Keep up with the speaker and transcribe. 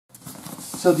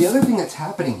So the other thing that's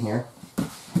happening here,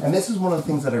 and this is one of the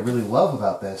things that I really love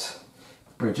about this,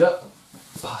 bridge up,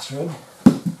 posture in,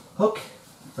 hook,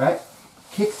 right?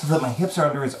 Kick so that my hips are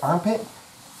under his armpit,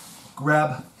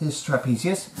 grab his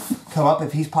trapezius, come up.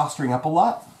 If he's posturing up a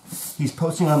lot, he's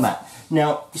posting on that.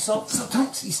 Now,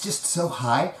 sometimes he's just so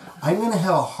high, I'm gonna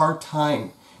have a hard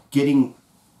time getting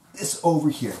this over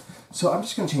here. So I'm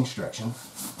just gonna change direction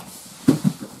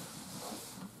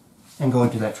and go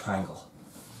into that triangle.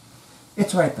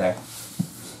 It's right there.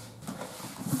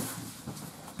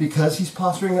 Because he's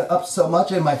posturing it up so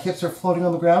much and my hips are floating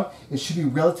on the ground, it should be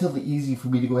relatively easy for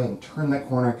me to go ahead and turn that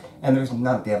corner, and there's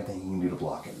not a damn thing you can do to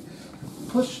block it.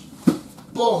 Push,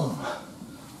 boom,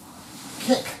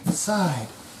 kick, side,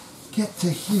 get to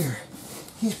here.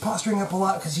 He's posturing up a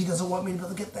lot because he doesn't want me to be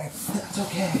able to get there. That's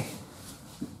okay.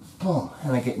 Boom,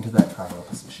 and I get into that triangle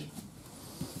position.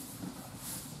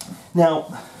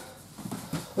 Now,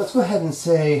 let's go ahead and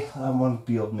say I want to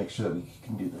be able to make sure that we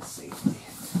can do this safely.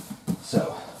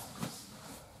 So,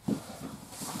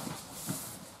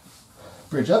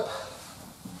 bridge up,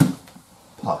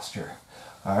 posture.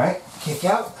 All right, kick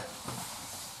out,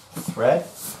 thread,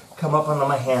 come up onto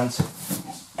my hands,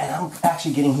 and I'm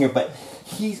actually getting here, but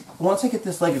once I get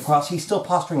this leg across, he's still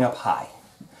posturing up high,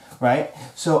 right?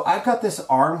 So I've got this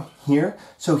arm here,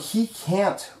 so he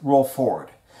can't roll forward.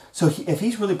 So if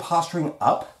he's really posturing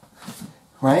up,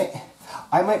 right,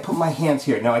 I might put my hands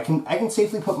here. Now I can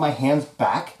safely put my hands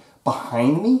back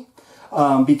behind me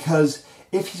because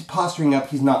if he's posturing up,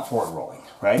 he's not forward rolling,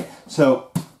 right?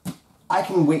 So I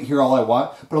can wait here all I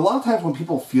want, but a lot of times when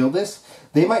people feel this,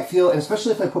 they might feel, and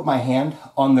especially if I put my hand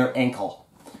on their ankle,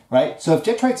 right? So if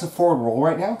Jet tries to forward roll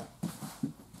right now,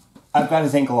 I've got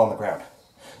his ankle on the ground.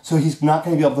 So he's not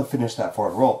going to be able to finish that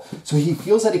forward roll. So he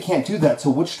feels that he can't do that, so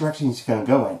which direction he's going to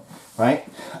go in, right?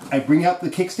 I bring out the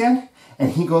kickstand,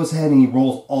 and he goes ahead and he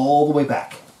rolls all the way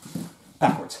back.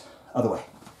 Backwards. Other way.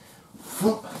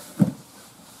 Boom.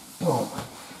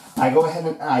 I go ahead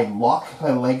and I lock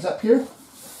my legs up here.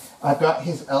 I've got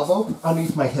his elbow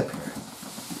underneath my hip here.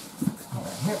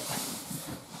 Right here.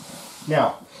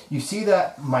 Now, you see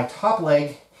that my top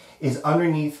leg is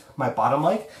underneath my bottom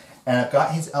leg, and I've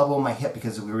got his elbow on my hip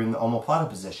because we were in the Omoplata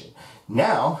position.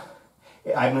 Now,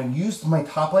 I'm going to use my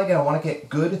top leg and I want to get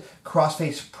good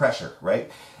cross-face pressure,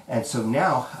 right? And so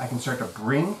now I can start to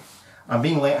bring, I'm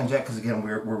being late on Jet because again,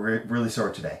 we're really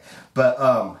sore today. But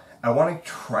I want to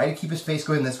try to keep his face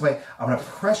going this way. I'm going to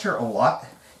pressure a lot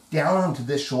down onto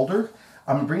this shoulder.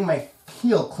 I'm going to bring my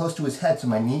heel close to his head so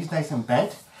my knee's nice and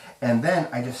bent. And then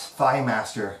I just thigh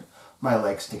master my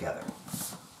legs together.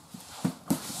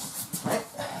 Right?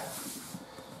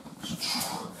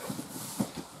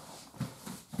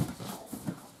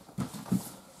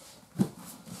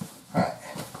 Alright.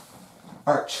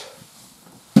 Arch.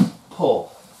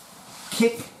 Pull.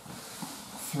 Kick.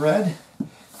 Thread.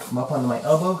 Come up onto my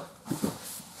elbow.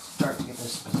 Start to get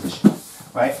this position.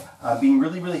 Right? Being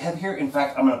really, really heavy here. In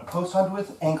fact, I'm going to post onto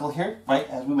his ankle here, right,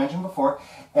 as we mentioned before.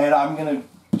 And I'm going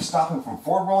to stop him from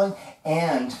forward rolling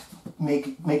and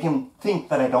make him think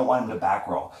that I don't want him to back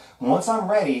roll. Once I'm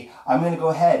ready, I'm going to go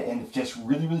ahead and just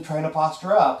really, really trying to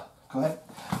posture up. Go ahead.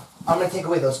 I'm going to take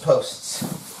away those posts.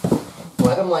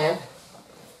 Let him land.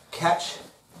 Catch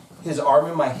his arm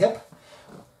in my hip.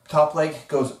 Top leg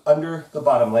goes under the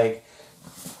bottom leg.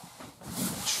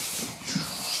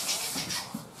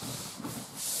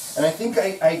 And I think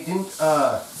I didn't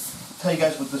tell you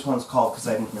guys what this one's called because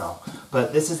I didn't know.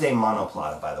 But this is a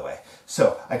monoplata, by the way.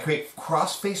 So I create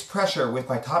cross-face pressure with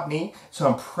my top knee, so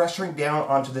I'm pressuring down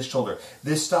onto this shoulder.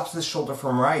 This stops this shoulder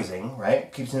from rising,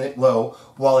 right? Keeps it low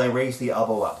while I raise the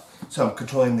elbow up. So I'm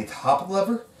controlling the top of the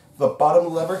lever, the bottom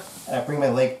of the lever, and I bring my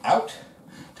leg out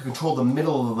to control the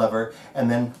middle of the lever, and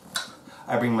then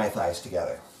I bring my thighs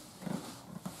together.